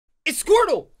It's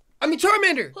Squirtle. I mean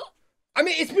Charmander. I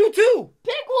mean it's Mewtwo.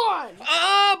 Pick one.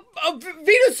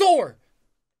 Venusaur.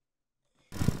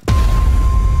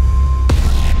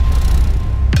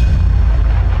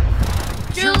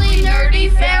 Julie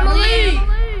Nerdy Family.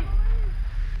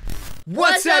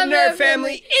 What's up, Nerd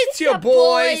Family? It's your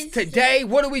boys. Today,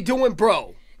 what are we doing,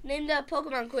 bro? Name that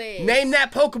Pokemon quiz. Name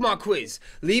that Pokemon quiz.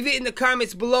 Leave it in the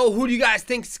comments below. Who do you guys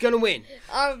think is gonna win?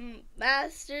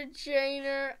 Master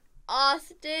Trainer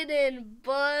Austin and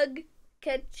Bug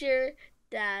Catcher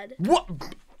Dad. What?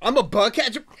 I'm a bug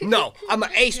catcher? No, I'm an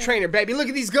ace trainer, baby. Look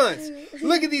at these guns.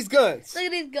 Look at these guns. Look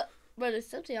at these guns. Bro, there's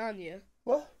something on you.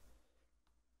 What?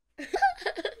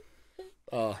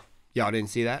 Y'all didn't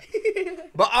see that?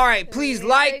 But all right, please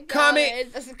like,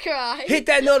 comment, subscribe, hit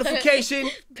that notification.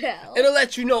 bell. It'll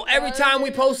let you know every time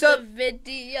we post up.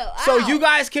 Video. So you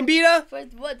guys can be the.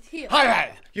 First, what's here?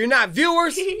 You're not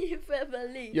viewers.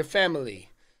 Family. Your family.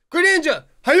 Greninja,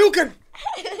 Hadouken.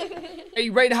 Are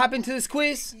you ready to hop into this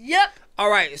quiz? Yep. All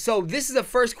right, so this is the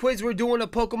first quiz we're doing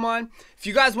of Pokemon. If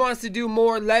you guys want us to do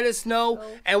more, let us know,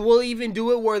 and we'll even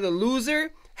do it where the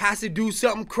loser has to do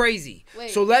something crazy.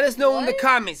 So let us know in the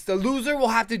comments. The loser will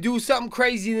have to do something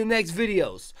crazy in the next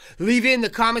videos. Leave it in the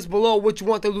comments below what you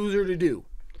want the loser to do.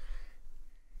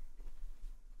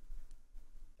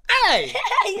 Hey!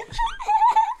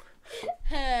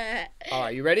 All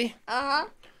right, you ready? Uh-huh.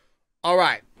 All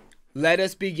right, let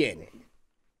us begin.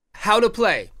 How to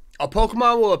play. A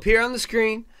Pokemon will appear on the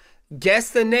screen. Guess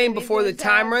the name before the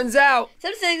time runs out.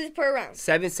 7 seconds per round.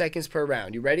 7 seconds per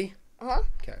round. You ready? Uh-huh.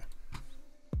 Okay.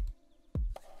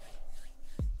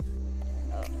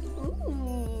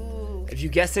 Ooh. If you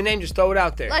guess the name, just throw it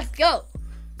out there. Let's go.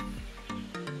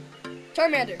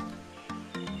 Charmander.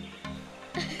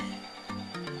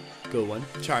 Good one.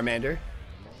 Charmander.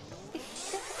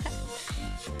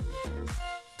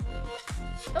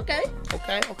 Okay.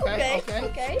 Okay.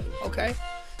 Okay.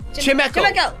 Chimecho.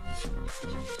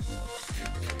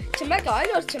 Chimecho. I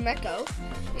know Chimecho.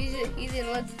 He's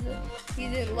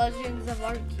in Legends of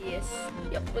Arceus.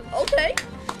 Yep. Okay.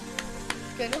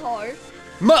 Kind of hard.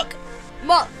 Muck.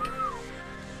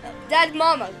 Dad's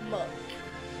mama. Muck.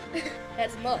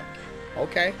 That's Muck.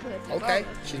 Okay. That's Okay.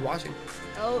 mama. She's watching.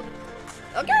 Oh.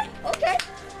 Okay.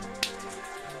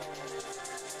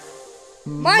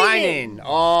 Mining.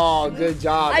 Oh, good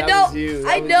job. That was you.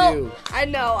 I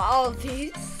know all of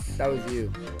these. That was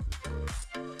you.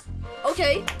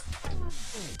 Okay.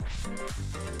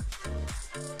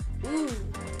 Ooh.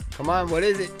 Come on. What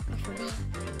is it?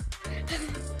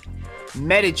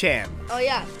 Medicham. Oh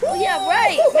yeah,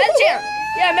 right. Medicham.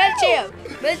 Yeah,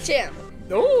 Medicham.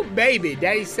 Oh, baby.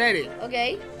 Daddy said it.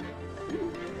 Okay.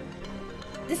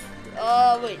 This.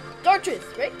 Wait.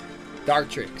 Dartrix, right?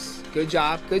 Dartrix. Good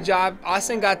job.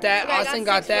 Austin got that. Okay, Austin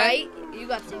got that. Right. You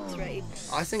got 6 right.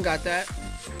 Austin got that.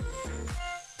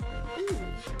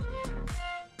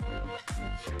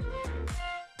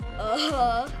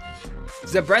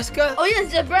 Zabreska? Oh yeah,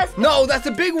 Zabreska. No, that's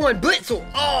a big one. Blitzel.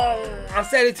 Oh, I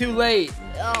said it too late.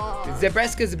 Oh.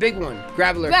 Zabreska's a big one.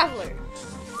 Graveler. Graveler.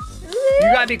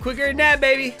 You gotta be quicker than that,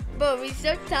 baby. But we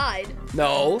still tied.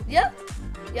 No. Yep.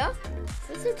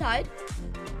 We're still tied.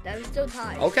 That is still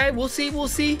tied. Okay, we'll see.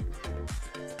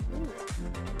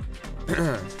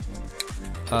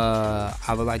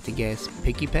 I would like to guess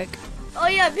Picky Peck. Oh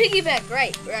yeah, Piggyback.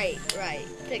 Right.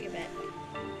 Piggyback.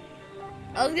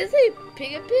 I was gonna say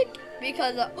Piggyback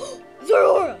because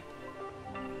Zeraora.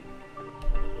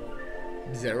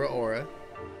 Zeraora.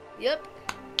 Yep.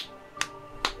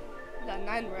 Got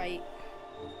 9 right.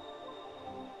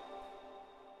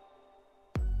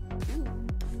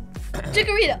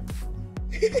 Chikorita.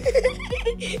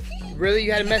 Really?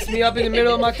 You had to mess me up in the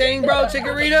middle of my thing, bro?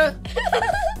 Chikorita?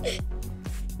 I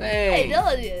Dang. know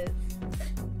it is.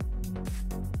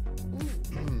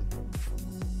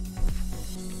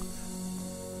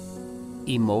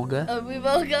 Emolga?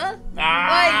 Evolga?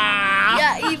 Ah! Wait.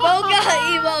 Yeah,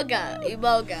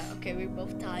 Evolga. Okay, we're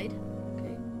both tied.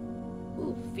 Okay.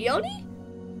 Ooh, Fione?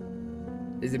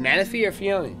 Is it Manaphy or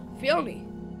Fione? Fione.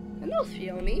 I know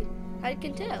Fione. I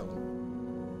can tell.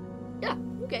 Yeah,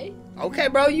 okay. Okay,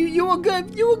 bro, you a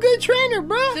good trainer,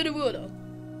 bro. Sudowoodo.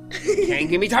 Can't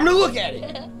give me time to look at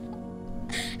it.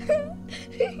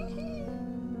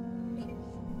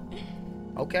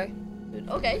 Okay.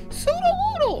 Okay.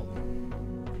 Sudowoodo.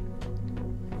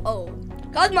 Oh,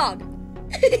 Cosmog.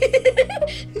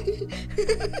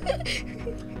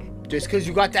 Just because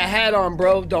you got that hat on,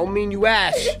 bro, don't mean you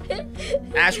Ash.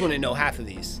 Ash wouldn't know half of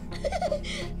these.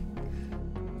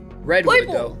 Red would,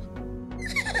 though.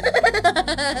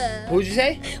 Who'd you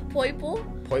say? Poiple.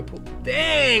 Poipole.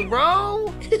 Dang,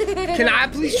 bro. Can I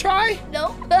please try?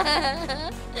 No.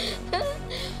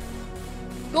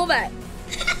 Go back.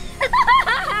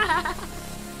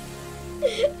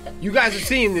 You guys are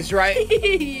seeing this, right?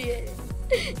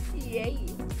 Yeah.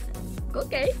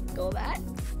 Okay, go back.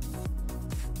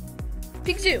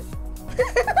 Pikachu.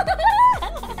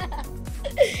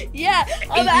 Yeah,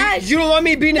 I'm Ash. You don't want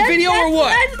me to be in the video or what?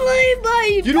 That's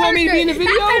my You don't want me to be in the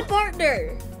video? That's my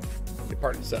partner. Your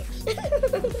partner sucks.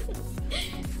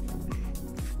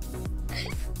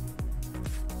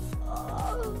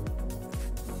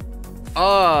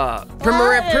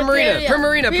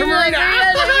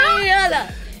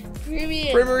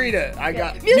 Primarina. I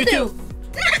got Mewtwo.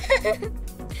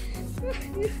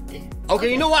 Okay,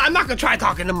 you know what? I'm not gonna try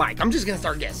talking to Mike. I'm just gonna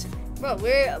start guessing. Bro,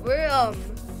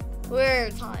 we're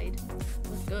tied.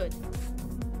 That's good.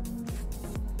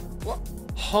 What?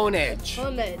 Honedge.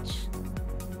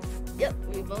 Yep,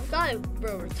 we both got it.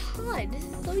 Bro, we're tied. This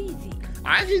is so easy.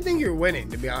 I actually think you're winning,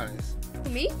 to be honest.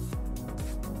 Me?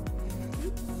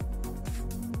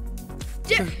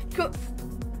 Hey.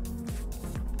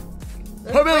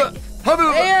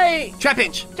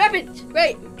 Trapinch.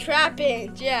 Right,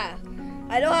 Trapinch, yeah.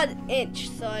 I know how to inch,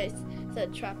 so I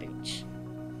said Trapinch.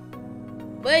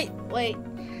 Wait.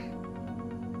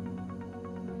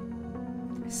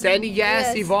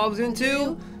 Sandygast evolves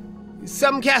into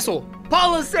some castle.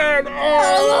 Palossand!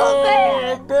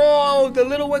 Oh, bro, the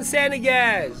little one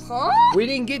Sandygast. Huh? We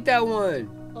didn't get that one.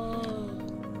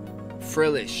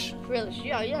 Frillish,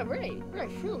 yeah, right,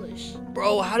 Frillish.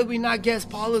 Bro, how did we not guess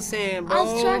Palossand, bro? I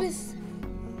was trying to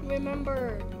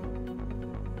remember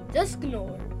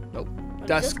Dusknoir. Nope.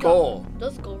 Duskull,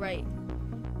 right.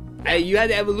 Hey, you had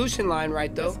the evolution line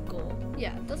right, though. Duskull.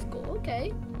 Yeah, Duskull,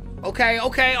 okay.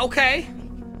 Okay.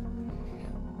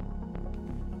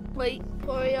 Wait,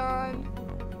 Porygon.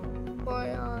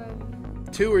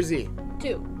 2 or Z?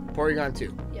 2. Porygon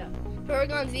 2. Yeah.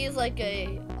 Porygon Z is like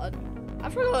I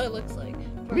forgot what it looks like.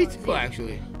 Me too,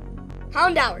 actually.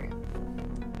 Houndour.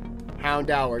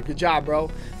 Good job, bro.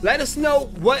 Let us know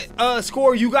what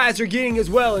score you guys are getting as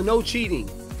well, and no cheating.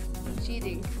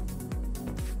 Cheating.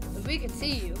 If we can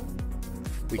see you.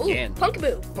 We can.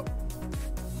 Punkaboo.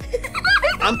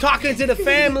 I'm talking to the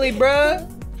family, bruh.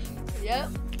 Yep.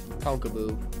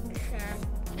 Punkaboo.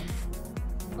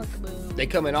 Punkaboo. They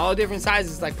come in all different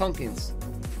sizes like pumpkins.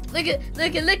 Licky.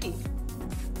 Licky. Licky.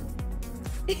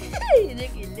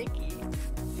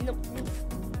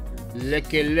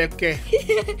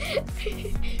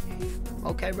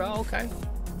 Okay, bro. Okay.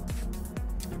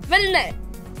 Venonat.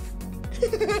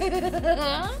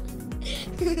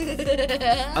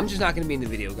 I'm just not gonna be in the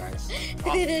video, guys.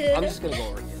 I'm just gonna go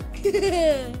over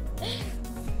here.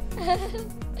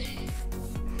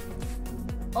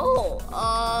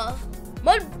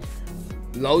 Mud.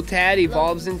 Lotad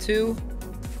evolves into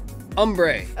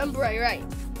Umbre. Umbre, right.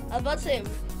 I was about to say.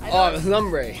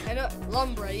 Lumbre. I know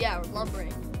Lumbre, yeah, Lumbre.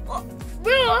 Oh,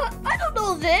 bro, I don't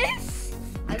know this.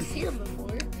 I've seen him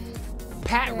before.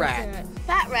 Fat rat.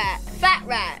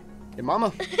 Your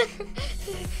mama.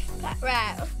 Fat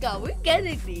rat. Let's go. We're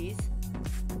getting these.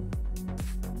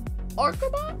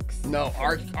 Archbox? No,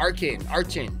 Archin.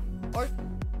 Archin.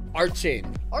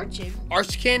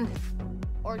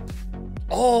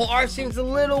 Oh, Archin's the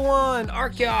little one.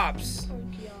 Archeops.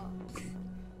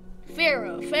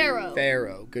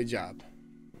 Pharaoh. Good job.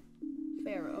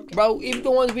 Pharaoh, okay. Bro, even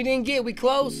the ones we didn't get, we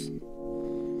close.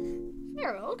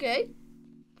 Pharaoh, okay.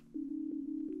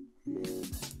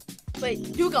 Wait,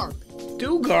 Dugong.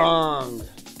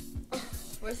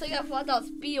 We're saying I thought that was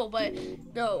Beal, but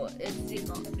no, it's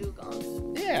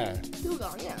Dugong. Yeah.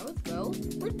 Dugong, yeah, let's go.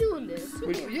 We're doing this.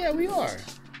 We are.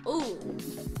 Ooh.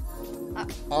 I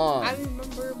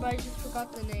remember, but I just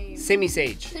forgot the name.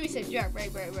 Simisage, yeah,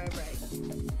 right.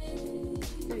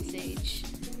 Simisage.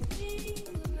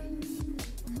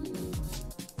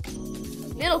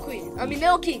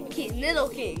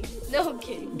 Niddle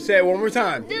King. Say it one more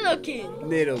time. Niddle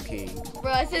King.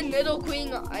 Bro, I said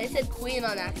Queen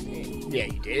on accident. Yeah,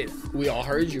 you did. We all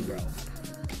heard you, bro.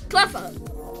 Cleffa.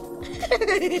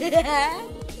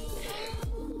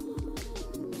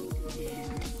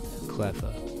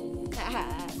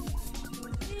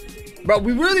 Bro,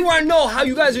 we really want to know how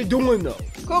you guys are doing, though.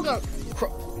 Krogunk.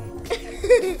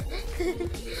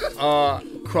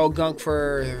 Krogunk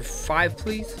for 5,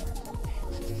 please.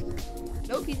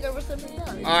 Nope, he's never said that.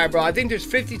 All right, bro. I think there's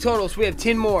 50 total, so we have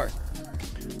 10 more.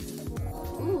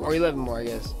 Ooh. Or 11 more, I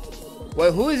guess.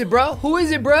 Wait, who is it, bro?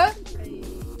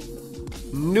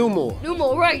 Numel,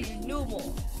 right.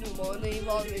 Numel, and they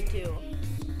evolve into.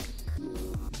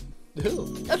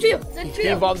 Who? Dugtrio. He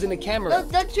evolves into camera.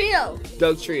 Dugtrio.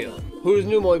 Who does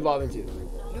Numel evolve into?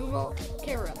 Well,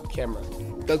 camera. Camera.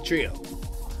 Duck Trio.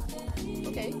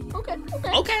 Okay. Okay.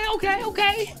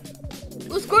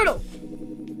 Let's Squirtle.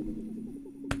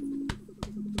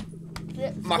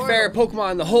 My favorite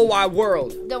Pokemon in the whole wide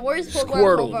world. The worst Pokemon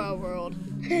Squirtle. in the whole world.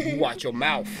 Watch your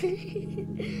mouth.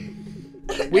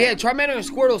 We had Charmander and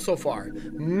Squirtle so far.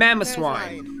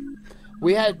 Mamoswine.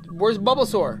 We had, where's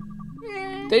Bulbasaur?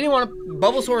 They didn't want to,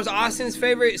 Bulbasaur's Austin's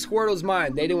favorite, Squirtle's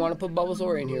mine. They didn't want to put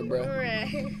Bulbasaur in here, bro.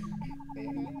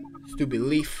 Stupid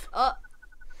leaf.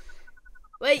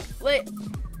 Wait.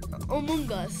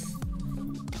 Among Us.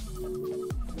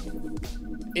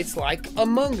 It's like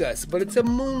Among Us, but it's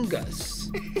Among Us.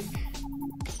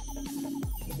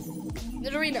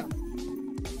 Nidorino.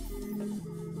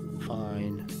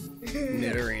 Fine.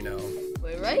 Nidorino.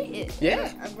 Wait, right?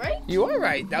 Yeah. I'm right? You are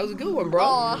right. That was a good one, bro.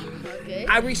 Oh, okay.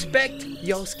 I respect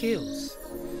your skills.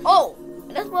 Oh,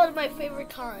 that's one of my favorite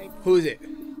kinds. Who is it?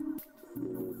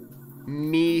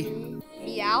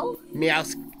 Meow?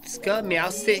 Meowstica?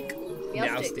 Meowstick?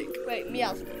 Meowstick. Wait,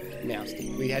 Meowstick.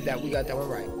 Meowstick. We got that one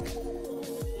right.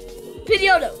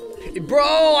 Pidgeotto.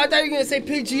 Bro, I thought you were going to say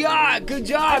Pidgeot. Good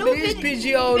job. It is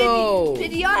Pidgeotto.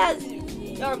 Pidgeot has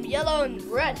yellow and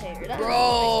red hair.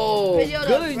 Bro,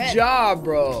 good job,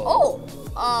 bro. Oh,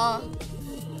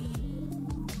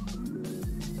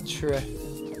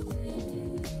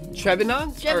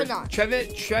 Trevenant? Trevenant.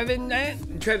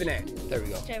 Trevenant. There we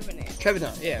go.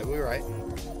 Trevenant. Yeah, we were right.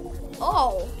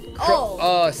 Oh.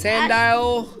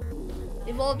 Sandile.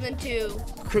 Evolved into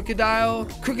Crocodile.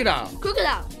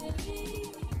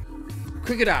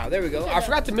 There we go. I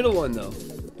forgot the middle one though.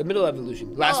 The middle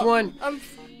evolution. Last one.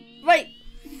 Right.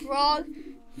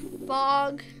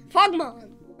 Fogmon.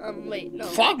 Wait, no.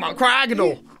 Fogmon.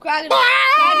 Cragganol.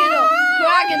 Cragganol.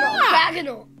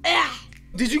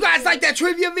 Did you guys like that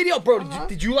trivia video? Bro,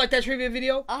 did you like that trivia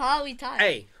video? We tied.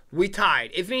 Hey, we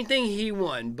tied. If anything, he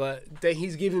won, but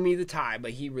he's giving me the tie,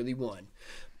 but he really won.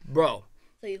 Bro.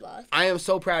 So you lost. I am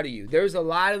so proud of you. There's a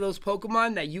lot of those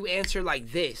Pokemon that you answer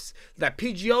like this. That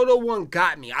Pidgeotto one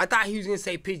got me. I thought he was going to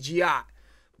say Pidgeot,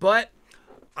 but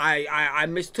I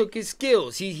mistook his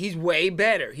skills. He's way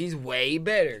better. He's way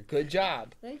better. Good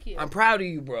job. Thank you. I'm proud of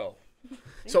you, bro.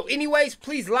 So anyways,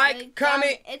 please like,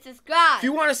 comment, and subscribe. If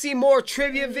you want to see more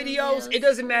trivia videos, it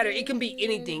doesn't matter. It can be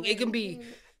anything. It can be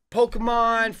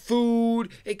Pokemon, food,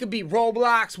 it could be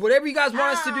Roblox, whatever you guys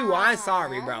want us to do. I'm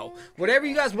sorry, bro. Whatever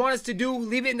you guys want us to do,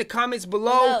 leave it in the comments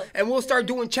below, and we'll start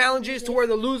doing challenges to where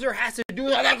the loser has to do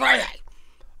that.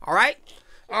 All right?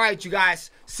 All right, you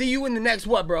guys. See you in the next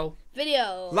what, bro?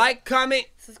 Video. Like, comment,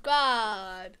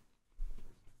 subscribe.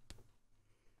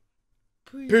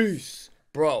 Peace.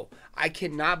 Bro, I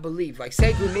cannot believe, like,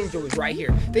 Sega Ninja was right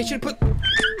here. They should put... Huh?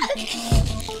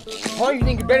 You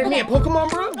think you're better than me at Pokemon,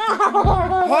 bro?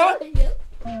 Huh?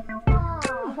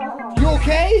 You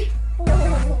okay?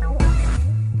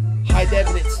 Hide the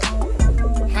evidence.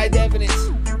 Hide the evidence.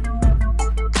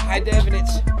 Hide the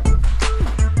evidence.